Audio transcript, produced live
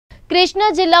కృష్ణా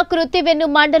జిల్లా కృత్తివెన్ను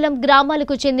మండలం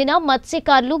గ్రామాలకు చెందిన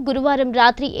మత్స్యకారులు గురువారం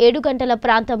రాత్రి 7 గంటల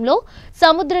ప్రాంతంలో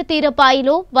సముద్ర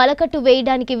తీరపాయిలో వలకట్టు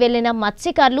వేయడానికి వెళ్లిన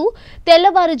మత్స్యకారులు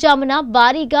తెల్లవారుజామున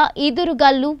భారీగా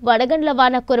ఈదురుగాలు వడగండ్ల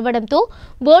వాన కురవడంతో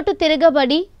బోటు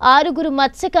తిరగబడి 6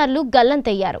 మత్స్యకారులు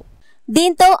గల్లంతయ్యారు.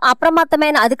 దీంతో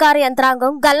అప్రమత్తమైన అధికార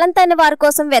యంత్రాంగం గల్లంతైన వారి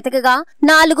కోసం వెతకగా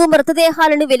 4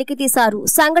 మృతదేహాలను వెలికితీశారు.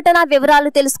 సంఘటన వివరాలు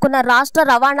తెలుసుకున్న రాష్ట్ర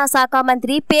రవాణా శాఖ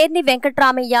మంత్రి పేర్ని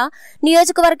వెంకట్రామయ్య,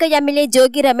 నియోజకవర్గ ఎమ్మెల్యే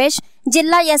జోగి రమేష్,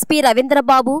 జిల్లా ఎస్పీ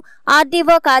రవీంద్రబాబు,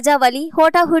 ఆర్డీఓ కాజావలి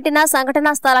హోటాహుటిన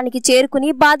సంఘటనా స్థలానికి చేరుకుని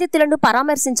బాధితులను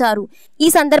పరామర్శించారు. ఈ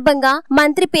సందర్భంగా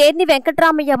మంత్రి పేర్ని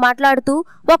వెంకట్రామయ్య మాట్లాడుతూ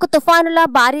ఒక తుఫానులా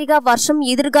భారీగా వర్షం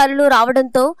ఈదురుగాలులు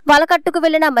రావడంతో వలకట్టుకు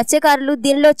వెళ్లిన మత్స్యకారులు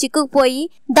దీనిలో చిక్కుకుపోయి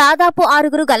దాదాపు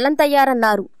 6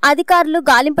 గల్లంతయ్యారన్నారు. అధికారులు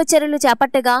గాలింపు చర్యలు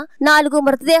చేపట్టగా 4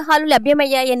 మృతదేహాలు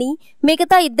లభ్యమయ్యాయని,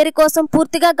 మిగతా 2 కోసం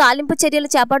పూర్తిగా గాలింపు చర్యలు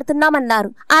చేపడుతున్నామన్నారు.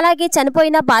 అలాగే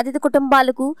చనిపోయిన బాధిత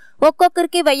కుటుంబాలకు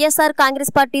ఒక్కొక్కరికి వైఎస్ఆర్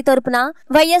కాంగ్రెస్ పార్టీ తరపున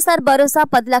వైఎస్ఆర్ భరోసా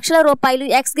 10 లక్షల రూపాయలు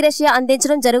ఎక్స్ గ్రేషియా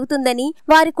అందించడం జరుగుతుందని,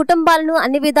 వారి కుటుంబాలను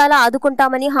అన్ని విధాలా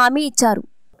ఆదుకుంటామని హామీ ఇచ్చారు.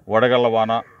 వడగళ్ల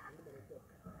వాన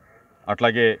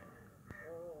అట్లాగే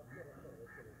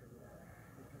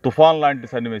తుఫాన్ లాంటి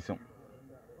సన్నివేశం,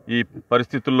 ఈ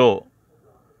పరిస్థితుల్లో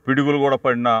పిడుగులు కూడా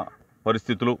పడిన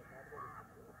పరిస్థితులు,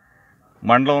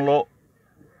 మండలంలో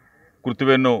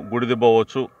కృత్తివెన్ను గుడిదెబ్బ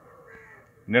అవ్వచ్చు,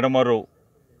 నిడమరు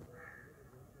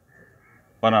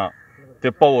మన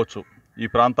తెప్పవచ్చు, ఈ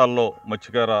ప్రాంతాల్లో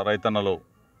మత్స్యకార రైతన్నలు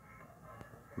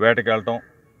వేటకి వెళ్ళటం,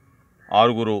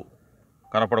 6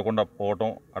 కనపడకుండా పోవటం,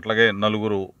 అట్లాగే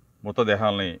 4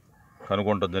 మృతదేహాలని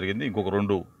కనుగొనడం జరిగింది. ఇంకొక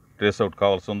 2 ట్రేస్ అవుట్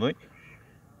కావాల్సి ఉంది.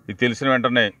 ఇది తెలిసిన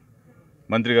వెంటనే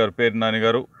మంత్రి గారు పేరు నాని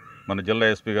గారు, మన జిల్లా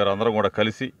ఎస్పీ గారు అందరం కూడా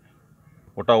కలిసి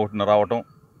హుటాహుటిన రావటం,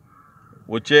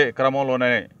 వచ్చే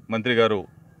క్రమంలోనే మంత్రి గారు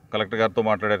కలెక్టర్ గారితో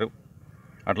మాట్లాడారు,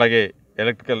 అట్లాగే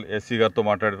ఎలక్ట్రికల్ ఎస్సీ గారితో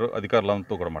మాట్లాడారు,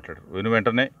 అధికారులందరితో కూడా మాట్లాడారు.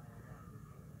 వెంటనే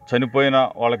చనిపోయిన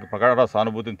వాళ్ళకి ప్రగాఢ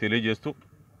సానుభూతిని తెలియజేస్తూ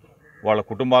వాళ్ళ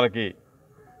కుటుంబాలకి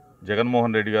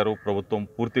జగన్మోహన్ రెడ్డి గారు ప్రభుత్వం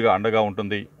పూర్తిగా అండగా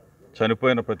ఉంటుంది,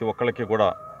 చనిపోయిన ప్రతి ఒక్కళ్ళకి కూడా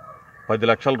 10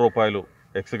 లక్షల రూపాయలు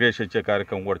ఎక్స్గ్రేషియా ఇచ్చే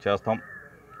కార్యక్రమం కూడా చేస్తాం,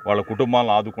 వాళ్ళ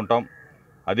కుటుంబాలను ఆదుకుంటాం.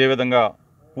 అదేవిధంగా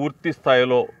పూర్తి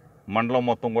స్థాయిలో మండలం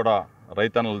మొత్తం కూడా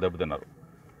రైతన్నలు దెబ్బతిన్నారు,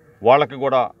 వాళ్ళకి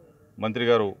కూడా మంత్రి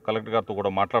గారు కలెక్టర్ గారితో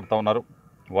కూడా మాట్లాడుతూ ఉన్నారు,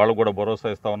 వాళ్ళు కూడా భరోసా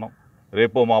ఇస్తూ ఉన్నాం.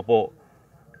 రేపో మాపో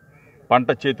పంట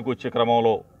చేతికి వచ్చే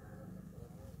క్రమంలో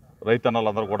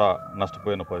రైతన్నలందరూ కూడా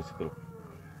నష్టపోయిన పరిస్థితులు.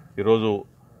 ఈరోజు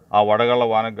ఆ వడగళ్ల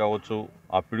వానకు కావచ్చు,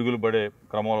 ఆ పిడుగులు పడే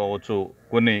క్రమంలో అవ్వచ్చు,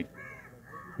 కొన్ని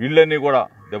ఇళ్ళన్నీ కూడా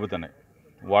దెబ్బతిన్నాయి,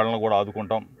 వాళ్ళని కూడా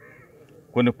ఆదుకుంటాం.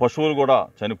 కొన్ని పశువులు కూడా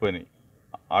చనిపోయినాయి,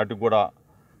 వాటికి కూడా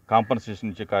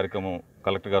కాంపన్సేషన్ ఇచ్చే కార్యక్రమం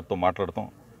కలెక్టర్ గారితో మాట్లాడతాం.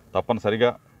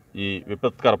 తప్పనిసరిగా ఈ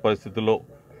విపత్కర పరిస్థితుల్లో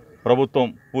ప్రభుత్వం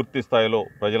పూర్తి స్థాయిలో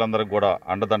ప్రజలందరికీ కూడా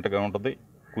అండదండగా ఉంటుంది.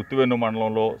 కృత్తివెన్ను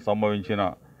మండలంలో సంభవించిన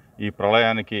ఈ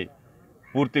ప్రళయానికి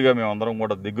పూర్తిగా మేమందరం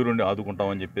కూడా దగ్గరుండి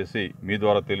ఆదుకుంటామని చెప్పేసి మీ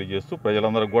ద్వారా తెలియజేస్తూ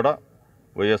ప్రజలందరికీ కూడా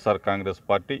వైఎస్ఆర్ కాంగ్రెస్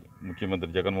పార్టీ, ముఖ్యమంత్రి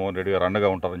జగన్మోహన్ రెడ్డి గారు అండగా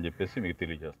ఉంటారని చెప్పేసి మీకు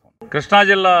తెలియజేస్తాం. కృష్ణా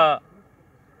జిల్లా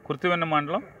కృత్తివెన్ను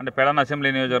మండలం అంటే పెడన అసెంబ్లీ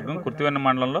నియోజకవర్గం కృత్తివెన్ను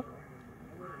మండలంలో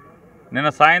నిన్న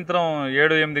సాయంత్రం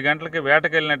 7-8 గంటలకి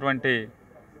వేటకెళ్ళినటువంటి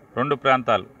 2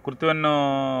 ప్రాంతాలు, కృత్తివెన్ను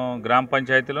గ్రామ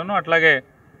పంచాయతీలోను అట్లాగే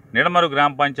నిడమరు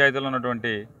గ్రామ పంచాయతీలో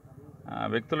ఉన్నటువంటి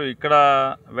వ్యక్తులు ఇక్కడ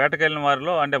వేటకెళ్ళిన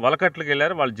వారిలో అంటే వలకట్లకు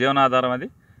వెళ్ళారు, వాళ్ళ జీవనాధారం అది.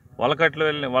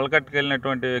 వలకట్టుకు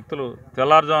వెళ్ళినటువంటి వ్యక్తులు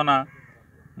తెల్లారుజామున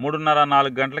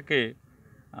 3:30-4 గంటలకి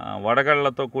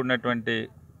వడగళ్లతో కూడినటువంటి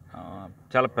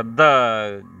చాలా పెద్ద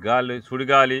గాలి,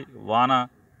 సుడిగాలి, వాన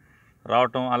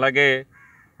రావటం, అలాగే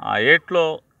ఆ ఏట్లో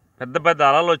పెద్ద పెద్ద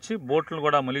అలలు వచ్చి బోట్లు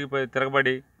కూడా మునిగిపోయి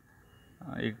తిరగబడి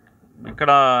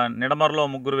ఇక్కడ నిడమరులో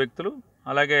 3 వ్యక్తులు,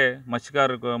 అలాగే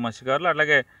మత్స్యకారులు,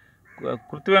 అట్లాగే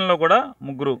కృత్తివెన్నులో కూడా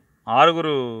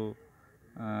 6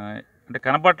 అంటే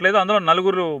కనపట్లేదు. అందులో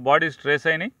 4 బాడీస్ ట్రేస్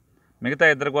అయినాయి. మిగతా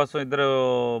 2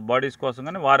 బాడీస్ కోసం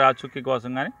కానీ వారి ఆచూకీ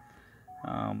కోసం కానీ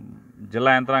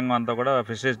జిల్లా యంత్రాంగం అంతా కూడా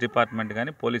ఫిషరీస్ డిపార్ట్మెంట్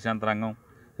కానీ పోలీస్ యంత్రాంగం,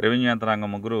 రెవెన్యూ యంత్రాంగం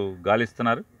 3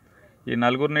 గాలిస్తున్నారు. ఈ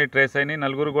 4 ట్రేస్ అయినాయి.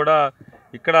 4 కూడా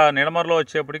ఇక్కడ నిడమరులో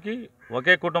వచ్చేప్పటికి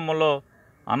ఒకే కుటుంబంలో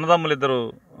అన్నదమ్ములు 2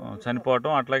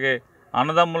 చనిపోవటం, అట్లాగే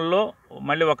అన్నదమ్ముల్లో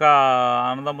మళ్ళీ ఒక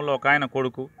ఆయన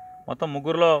కొడుకు, మొత్తం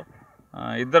 3లో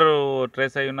 2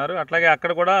 ట్రేస్ అయి ఉన్నారు. అట్లాగే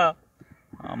అక్కడ కూడా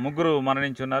 3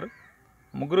 మరణించి ఉన్నారు.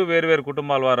 3 వేరు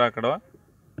కుటుంబాల వారు అక్కడ.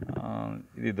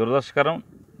 ఇది దురదృష్టకరం.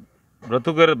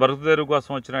 బ్రతుకుదెరువు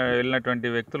కోసం వెళ్ళినటువంటి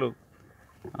వ్యక్తులు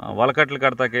వలకట్ల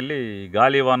కడతాకి వెళ్ళి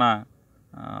గాలి వాన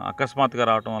అకస్మాత్తుగా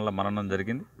రావటం వల్ల మరణం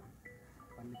జరిగింది.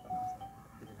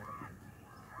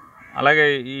 అలాగే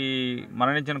ఈ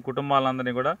మరణించిన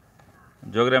కుటుంబాలందరినీ కూడా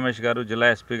జోగి రమేష్ గారు, జిల్లా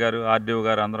ఎస్పీ గారు, ఆర్డీఓ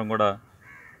గారు అందరం కూడా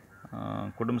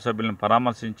కుటుంబ సభ్యులను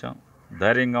పరామర్శించాం.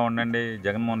 ధైర్యంగా ఉండండి,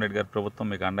 జగన్మోహన్ రెడ్డి గారి ప్రభుత్వం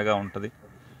మీకు అండగా ఉంటుంది.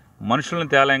 మనుషులను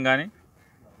తేలేం కానీ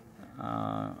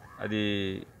అది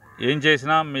ఏం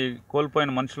చేసినా మీ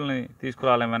కోల్పోయిన మనుషుల్ని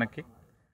తీసుకురాలేం వెనక్కి.